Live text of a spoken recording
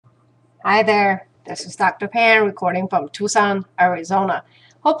Hi there, this is Dr. Pan recording from Tucson, Arizona.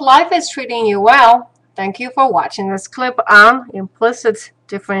 Hope life is treating you well. Thank you for watching this clip on implicit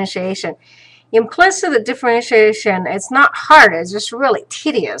differentiation. Implicit differentiation, it's not hard, it's just really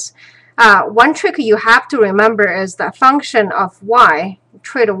tedious. One trick you have to remember is the function of y,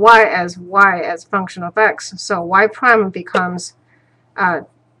 treat y as function of x. So y prime becomes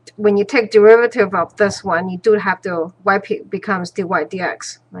when you take derivative of this one, you do have to, y becomes dy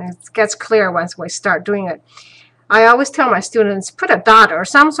dx. It gets clear once we start doing it. I always tell my students, put a dot or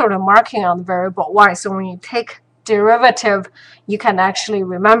some sort of marking on the variable y, so when you take derivative, you can actually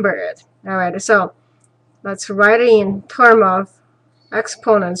remember it. All right, so let's write it in terms of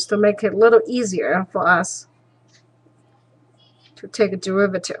exponents to make it a little easier for us to take a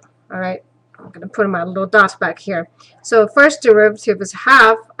derivative. All right. I'm going to put my little dot back here. So first derivative is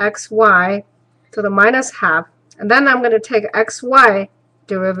half xy to the minus half, and then I'm going to take xy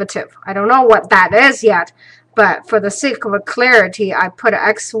derivative. I don't know what that is yet, but for the sake of clarity, I put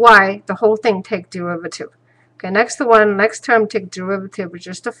xy, the whole thing take derivative. Okay, next term take derivative is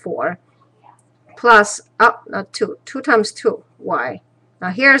just a 4 plus, not 2 times 2, y. Now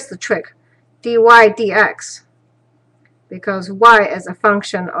here's the trick, dy dx, because y is a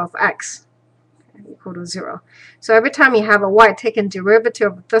function of x equal to 0. So every time you have a y taking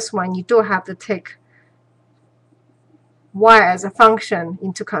derivative of this one, you do have to take y as a function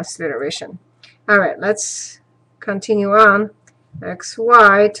into consideration. All right, let's continue on.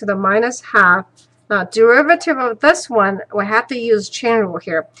 Xy to the minus half. Now, derivative of this one, we have to use chain rule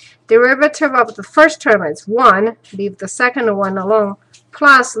here. Derivative of the first term is 1. Leave the second one alone.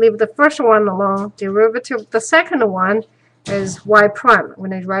 Plus, leave the first one alone. Derivative of the second one is y prime.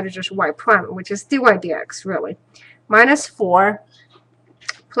 When I write it just y prime, which is dy dx, really. Minus 4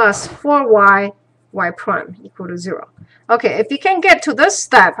 plus 4y y prime equal to 0. Okay, if you can get to this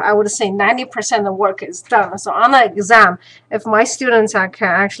step, I would say 90% of the work is done. So on the exam, if my students can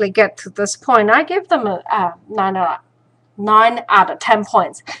actually get to this point, I give them a 9 out of 10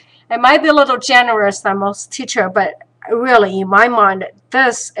 points. It might be a little generous than most teacher, but really, in my mind,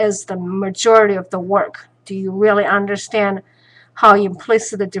 this is the majority of the work. Do you really understand how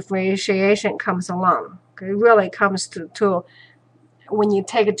implicit differentiation comes along? It really comes to when you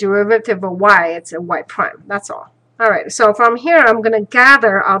take a derivative of y, it's a y prime. That's all. All right, so from here, I'm going to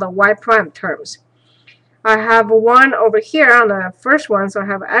gather all the y prime terms. I have 1 over here on the first one, so I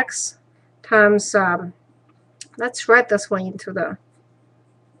have x times, let's write this one into the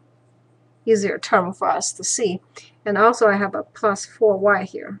easier term for us to see. And also I have a plus 4y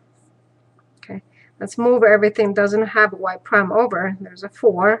here. Okay, let's move everything doesn't have y prime over. There's a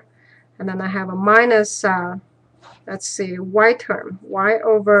 4. And then I have a minus, let's see, y term, y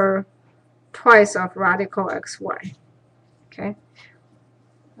over twice of radical xy. Okay,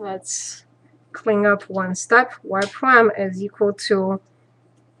 let's clean up one step. Y prime is equal to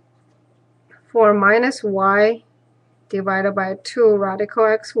 4 minus y divided by 2 radical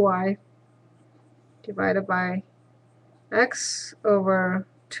xy divided by x over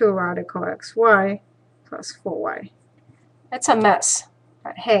 2 radical xy plus 4y. It's a mess.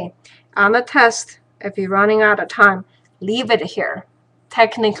 But hey, on the test, if you're running out of time, leave it here.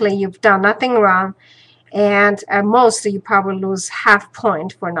 Technically, you've done nothing wrong, and at most, you probably lose half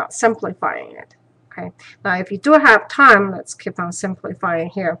point for not simplifying it. Okay. Now, if you do have time, let's keep on simplifying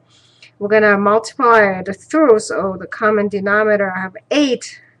here. We're going to multiply it through, so the common denominator, I have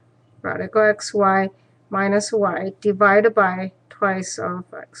 8 radical xy minus y divided by twice of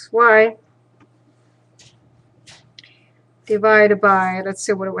xy divided by, let's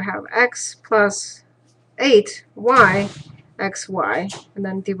see, what do we have, x plus 8y xy, and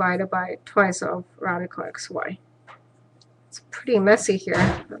then divided by twice of radical xy. It's pretty messy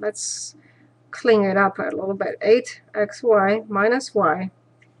here. Let's clean it up a little bit. 8xy minus y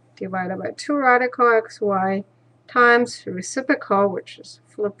divided by 2 radical xy times reciprocal, which is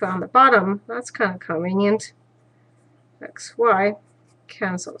flipped on the bottom. That's kind of convenient. Xy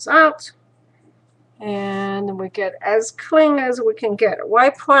cancels out. And we get as clean as we can get.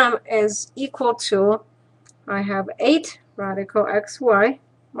 Y prime is equal to, I have 8 radical xy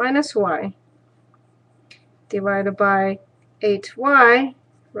minus y divided by 8y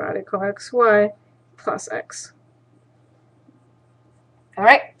radical xy plus x. All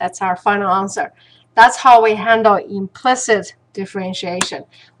right, that's our final answer. That's how we handle implicit differentiation.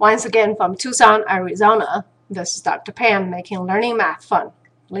 Once again, from Tucson, Arizona, this is Dr. Pan, making learning math fun,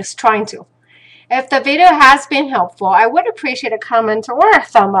 at least trying to. If the video has been helpful, I would appreciate a comment or a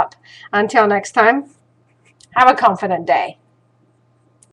thumb up. Until next time, have a confident day.